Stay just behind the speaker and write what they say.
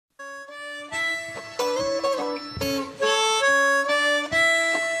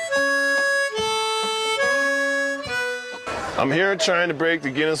I'm here trying to break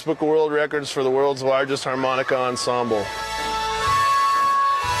the Guinness Book of World Records for the world's largest harmonica ensemble.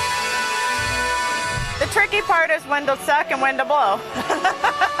 The tricky part is when to suck and when to blow.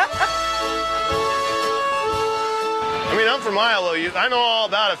 I mean, I'm from Iowa. I know all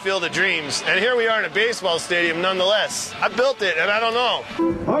about a field of dreams, and here we are in a baseball stadium nonetheless. I built it, and I don't know.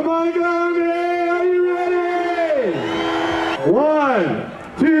 Harmonica Army, are you ready? 1,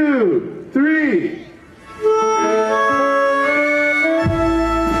 2, 3.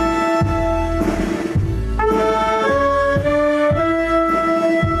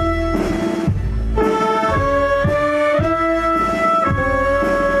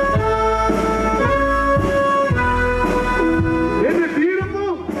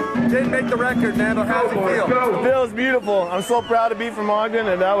 The record, man. How does it feel? It feels beautiful. I'm so proud to be from Ogden,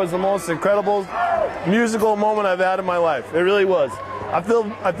 and that was the most incredible musical moment I've had in my life. It really was. I feel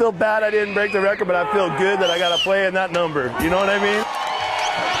bad I didn't break the record, but I feel good that I got to play in that number. You know what I mean?